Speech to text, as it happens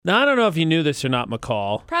Now, I don't know if you knew this or not,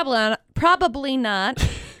 McCall. Probably not.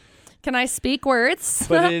 Can I speak words?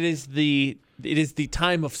 But it is the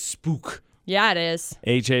time of spook. Yeah, it is.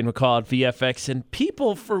 AJ and McCall at VFX, and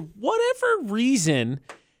people, for whatever reason,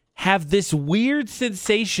 have this weird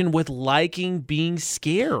sensation with liking being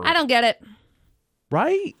scared. I don't get it.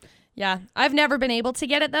 Right? Yeah. I've never been able to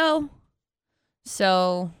get it, though.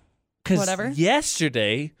 So, whatever.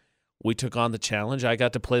 Yesterday, we took on the challenge. I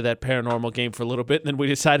got to play that paranormal game for a little bit, and then we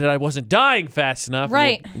decided I wasn't dying fast enough.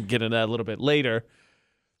 Right. We'll get into that a little bit later.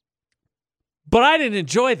 But I didn't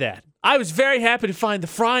enjoy that. I was very happy to find the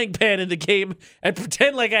frying pan in the game and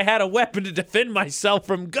pretend like I had a weapon to defend myself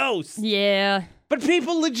from ghosts. Yeah. But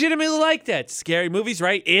people legitimately like that. Scary movies,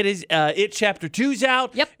 right? It Chapter 2's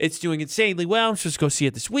out. Yep. It's doing insanely well. I'm supposed to go see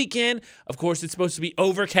it this weekend. Of course, it's supposed to be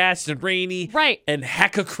overcast and rainy. Right. And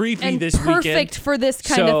hecka creepy and this weekend. Perfect for this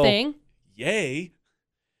kind of thing. Yay.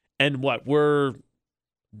 And we're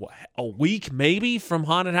a week maybe from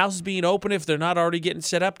haunted houses being open if they're not already getting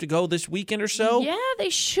set up to go this weekend or so? Yeah, they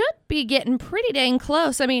should be getting pretty dang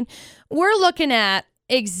close. I mean, we're looking at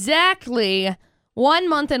exactly 1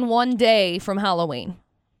 month and 1 day from Halloween.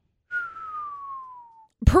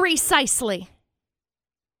 Precisely.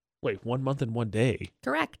 Wait, 1 month and 1 day?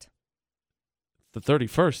 Correct. The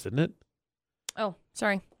 31st, isn't it? Oh,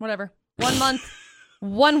 sorry. Whatever. 1 month,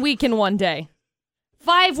 1 week and 1 day.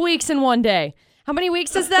 5 weeks and 1 day. How many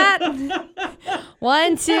weeks is that?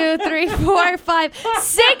 1, 2, 3, 4, 5,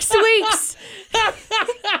 6 weeks.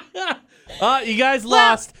 You guys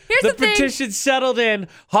lost. Here's the thing. Petition settled in.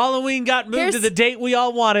 Halloween got moved to the date we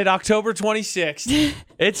all wanted, October 26th.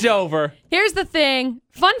 It's over. Here's the thing.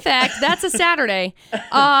 Fun fact, that's a Saturday.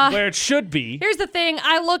 Where it should be. Here's the thing.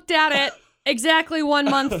 I looked at it exactly 1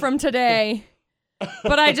 month from today,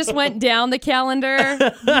 but I just went down the calendar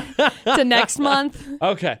to next month.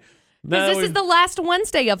 Okay. Because this is the last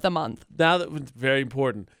Wednesday of the month. Now that very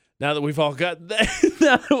important. Now that we've all gotten that,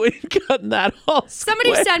 now that we've gotten that all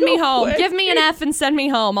Somebody send me home. away. Give me an F and send me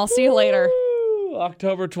home. I'll see you later. Woo!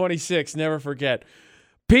 October 26th. Never forget.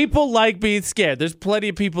 People like being scared. There's plenty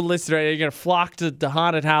of people listening right now. You're going to flock to the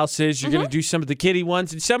haunted houses. You're going to do some of the kiddie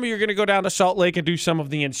ones. And some of you are going to go down to Salt Lake and do some of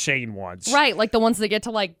the insane ones. Right, like the ones that get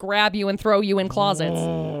to like grab you and throw you in closets.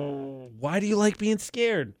 Why do you like being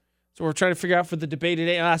scared? So we're trying to figure out for the debate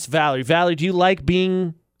today. I'll ask Valerie. Valerie, do you like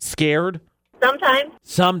being scared? Sometimes.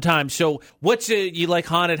 Sometimes. So you like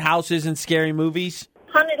haunted houses and scary movies?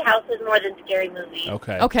 Haunted houses more than scary movies.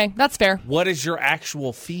 Okay, that's fair. What is your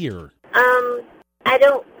actual fear?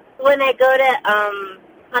 When I go to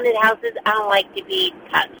haunted houses, I don't like to be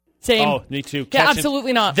touched. Same. Oh, me too. Yeah,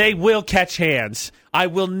 absolutely not. They will catch hands. I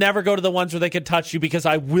will never go to the ones where they can touch you because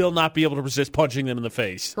I will not be able to resist punching them in the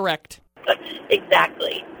face. Correct.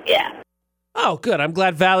 Exactly. Yeah. Oh, good. I'm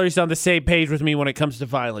glad Valerie's on the same page with me when it comes to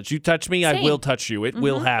violence. You touch me, Same. I will touch you. It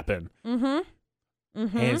will happen.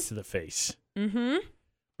 Mm-hmm. Hands to the face. Mm-hmm.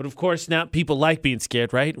 But of course, now people like being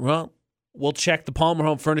scared, right? Well, we'll check the Palmer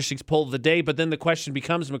Home Furnishings poll of the day, but then the question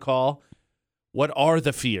becomes, McCall, what are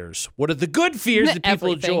the fears? What are the good fears that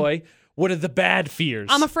people enjoy? What are the bad fears?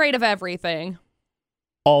 I'm afraid of everything.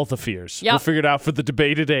 All the fears. Yep. We'll figure it out for the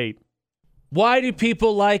debate at 8. Why do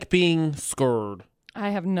people like being scared? I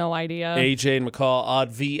have no idea. AJ and McCall on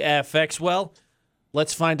VFX. Well,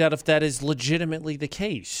 let's find out if that is legitimately the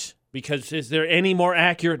case. Because is there any more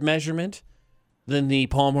accurate measurement than the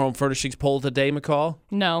Palmer Home Furnishings poll of the day, McCall?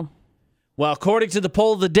 No. Well, according to the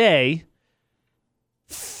poll of the day,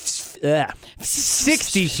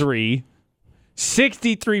 63%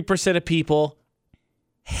 of people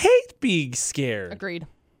hate being scared. Agreed.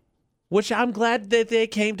 Which I'm glad that they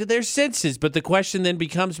came to their senses. But the question then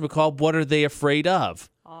becomes, McCall, what are they afraid of?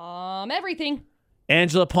 Everything.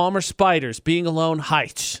 Angela Palmer, spiders. Being alone,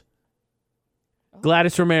 heights.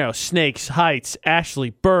 Gladys Romero, snakes, heights. Ashley,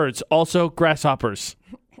 birds. Also, grasshoppers.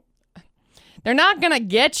 They're not going to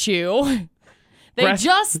get you. They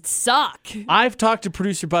just suck. I've talked to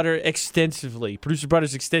Producer Butters extensively.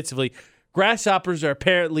 Grasshoppers are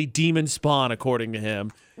apparently demon spawn, according to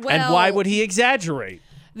him. And why would he exaggerate?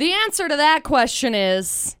 The answer to that question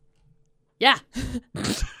is, yeah.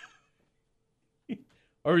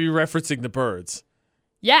 Or are you referencing the birds?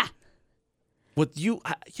 Yeah.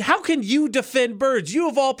 How can you defend birds? You,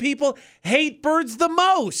 of all people, hate birds the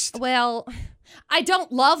most. Well, I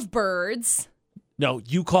don't love birds. No,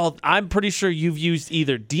 I'm pretty sure you've used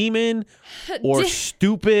either demon or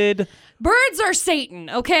stupid. Birds are Satan,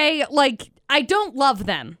 okay? Like, I don't love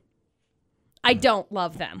them.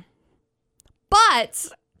 But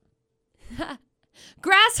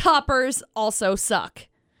grasshoppers also suck.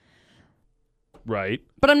 Right.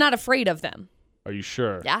 But I'm not afraid of them. Are you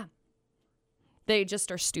sure? Yeah. They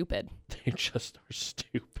just are stupid. They just are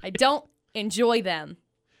stupid. I don't enjoy them.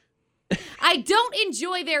 I don't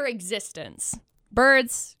enjoy their existence.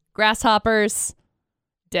 Birds, grasshoppers,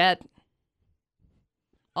 dead.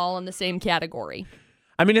 All in the same category.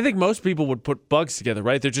 I mean, I think most people would put bugs together,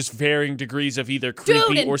 right? They're just varying degrees of either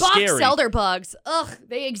creepy or scary. Box elder bugs. Ugh,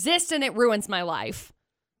 they exist and it ruins my life.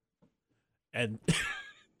 And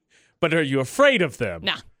but are you afraid of them?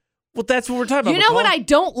 Nah. Well, that's what we're talking about. You know McCall? what I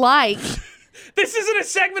don't like? This isn't a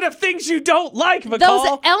segment of things you don't like, McCall.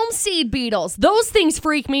 Those elm seed beetles. Those things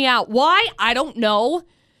freak me out. Why? I don't know.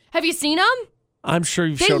 Have you seen them? I'm sure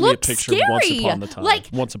you've They shown me a look picture scary.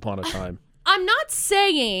 once upon a time. I'm not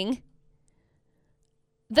saying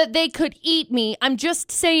that they could eat me. I'm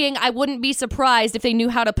just saying I wouldn't be surprised if they knew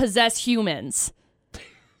how to possess humans.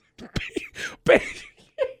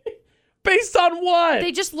 Based on what?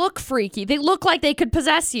 They just look freaky. They look like they could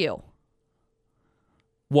possess you.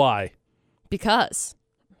 Why? Because.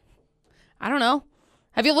 I don't know.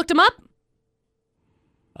 Have you looked them up?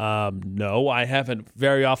 No, I haven't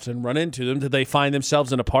very often run into them. Do they find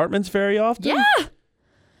themselves in apartments very often? Yeah.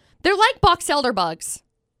 They're like box elder bugs.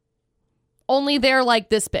 Only they're like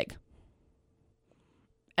this big.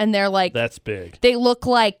 And they're like... That's big. They look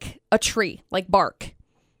like a tree, like bark.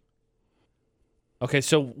 Okay,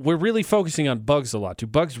 so we're really focusing on bugs a lot. Do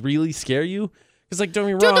bugs really scare you? Because, like, don't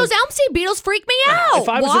get me Dude, wrong. those elm seed beetles freak me out. If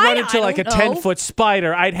I was Why? to run into, like, a I don't know. 10-foot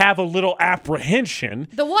spider, I'd have a little apprehension.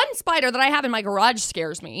 The one spider that I have in my garage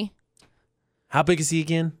scares me. How big is he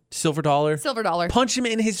again? Silver dollar? Silver dollar. Punch him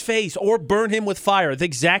in his face or burn him with fire. I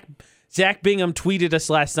think Zach Bingham tweeted us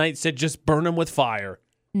last night and said just burn him with fire.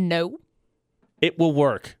 No. It will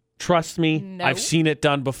work. Trust me. No. I've seen it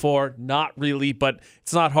done before. Not really, but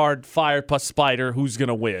it's not hard. Fire plus spider. Who's going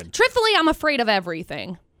to win? Truthfully, I'm afraid of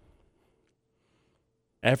everything.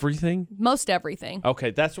 Everything? Most everything.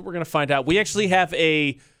 Okay, that's what we're going to find out. We actually have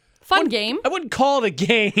a... Fun game. I wouldn't call it a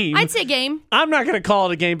game. I'd say game. I'm not going to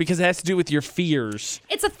call it a game because it has to do with your fears.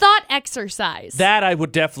 It's a thought exercise. That I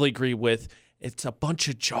would definitely agree with. It's a bunch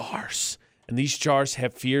of jars. And these jars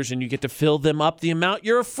have fears, and you get to fill them up the amount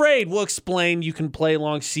you're afraid. We'll explain. You can play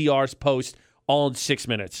along CR's post all in 6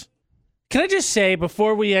 minutes. Can I just say,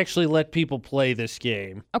 before we actually let people play this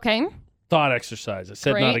game, Okay. thought exercise. I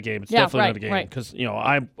said Great. not a game. It's Yeah, definitely right, not a game. right. Because, you know,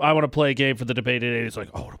 I want to play a game for the debate today. It's like,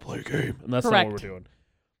 I want to play a game. And that's not Correct. what we're doing.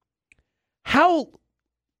 How,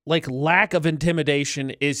 like, lack of intimidation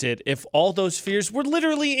is it if all those fears were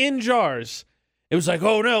literally in jars? It was like,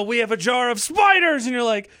 oh, no, we have a jar of spiders. And you're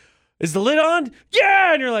like, is the lid on?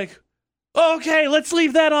 Yeah. And you're like, okay, let's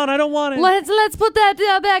leave that on. I don't want it. Let's put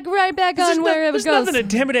that back on where it goes. There's nothing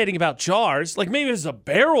intimidating about jars. Like, maybe there's a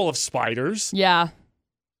barrel of spiders. Yeah.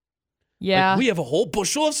 Yeah. Like, we have a whole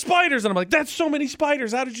bushel of spiders. And I'm like, that's so many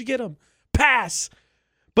spiders. How did you get them? Pass.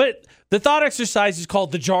 But the thought exercise is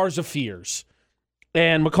called the Jars of Fears.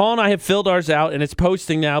 And McCall and I have filled ours out, and it's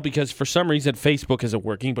posting now because for some reason Facebook isn't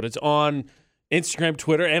working, but it's on Instagram,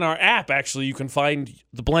 Twitter, and our app, actually. You can find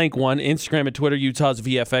the blank one. Instagram and Twitter, Utah's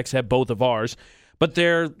VFX, have both of ours. But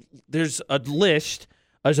there's a list.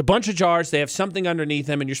 There's a bunch of jars. They have something underneath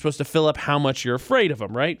them, and you're supposed to fill up how much you're afraid of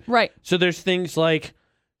them, right? Right. So there's things like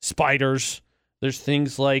spiders. There's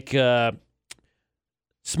things like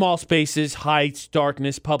small spaces, heights,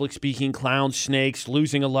 darkness, public speaking, clowns, snakes,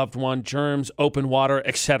 losing a loved one, germs, open water,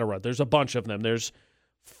 etc. There's a bunch of them. There's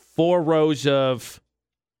 4 rows of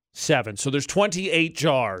 7. So there's 28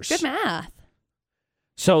 jars. Good math.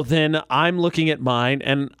 So then I'm looking at mine,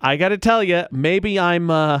 and I got to tell you, maybe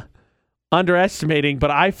I'm underestimating,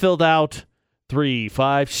 but I filled out 3,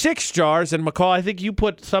 5, 6 jars, and McCall, I think you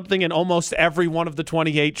put something in almost every one of the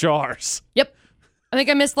 28 jars. Yep. I think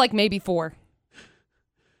I missed like maybe 4.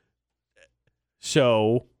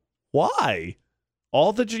 So why?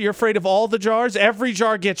 You're afraid of all the jars? Every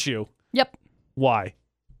jar gets you. Yep. Why?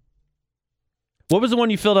 What was the one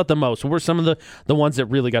you filled out the most? What were some of the ones that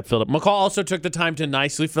really got filled up? McCall also took the time to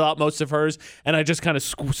nicely fill out most of hers, and I just kind of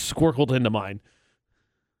squircled into mine.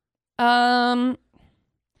 There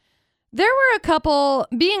were a couple.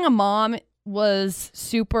 Being a mom was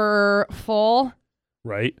super full.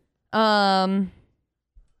 Right.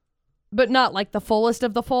 But not like the fullest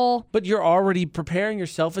of the full. But you're already preparing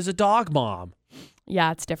yourself as a dog mom.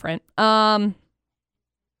 Yeah, it's different. Dogs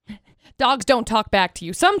don't talk back to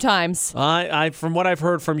you. Sometimes. From what I've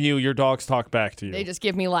heard from you, your dogs talk back to you. They just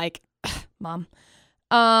give me like, Mom.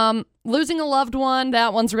 Losing a loved one,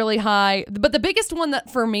 that one's really high. But the biggest one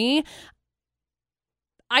that for me,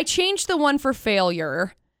 I changed the one for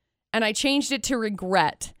failure and I changed it to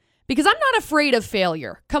regret because I'm not afraid of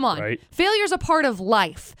failure. Come on. Right. Failure's a part of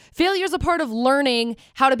life. Failure's a part of learning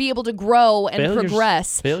how to be able to grow and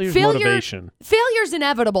progress. Failure's motivation. Failure's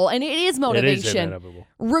inevitable, and it is motivation. It is inevitable.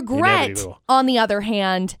 Regret, on the other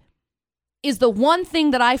hand, is the one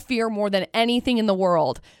thing that I fear more than anything in the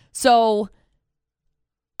world. So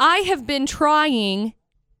I have been trying...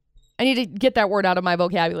 I need to get that word out of my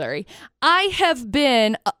vocabulary. I have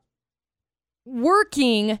been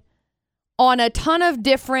working on a ton of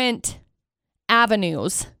different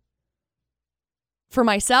avenues for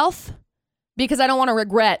myself because I don't want to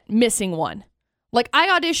regret missing one. Like,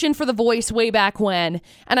 I auditioned for The Voice way back when,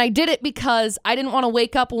 and I did it because I didn't want to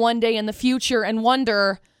wake up one day in the future and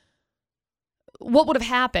wonder what would have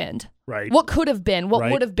happened. Right. What could have been, what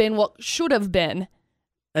would have been, what should have been.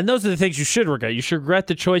 And those are the things you should regret. You should regret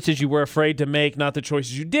the choices you were afraid to make, not the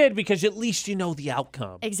choices you did, because at least you know the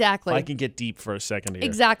outcome. Exactly. I can get deep for a second here.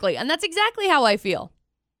 Exactly. And that's exactly how I feel.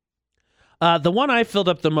 The one I filled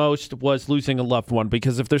up the most was losing a loved one,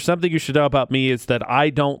 because if there's something you should know about me, is that I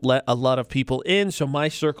don't let a lot of people in, so my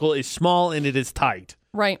circle is small and it is tight.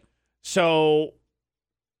 Right. So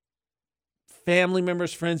family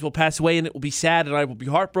members, friends will pass away, and it will be sad, and I will be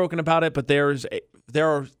heartbroken about it, but there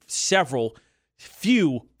are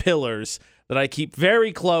few pillars that I keep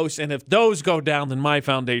very close, and if those go down, then my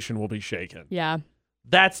foundation will be shaken. Yeah.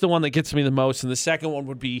 That's the one that gets me the most, and the second one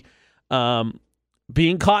would be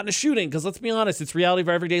being caught in a shooting, because let's be honest, it's reality of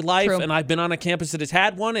our everyday life. True. And I've been on a campus that has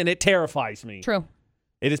had one, and it terrifies me. True.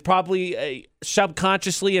 It is probably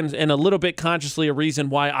subconsciously and a little bit consciously a reason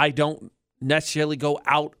why I don't necessarily go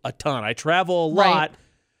out a ton. I travel a lot,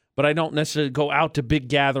 but I don't necessarily go out to big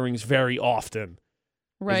gatherings very often.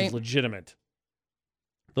 Right. It's legitimate.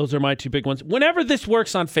 Those are my two big ones. Whenever this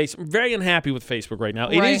works on Facebook, I'm very unhappy with Facebook right now.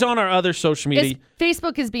 It is on our other social media.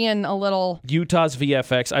 Facebook is being a little Utah's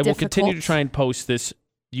VFX. I will continue to try and post this.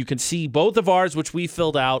 You can see both of ours, which we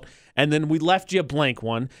filled out, and then we left you a blank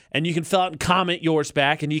one, and you can fill out and comment yours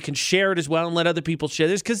back, and you can share it as well and let other people share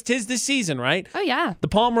this, because 'tis this season, right? Oh, yeah. The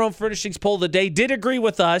Palmer Home Furnishings poll of the day did agree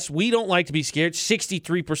with us. We don't like to be scared.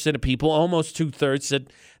 63% of people, almost 2/3,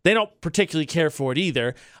 said they don't particularly care for it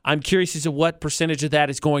either. I'm curious as to what percentage of that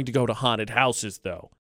is going to go to haunted houses, though.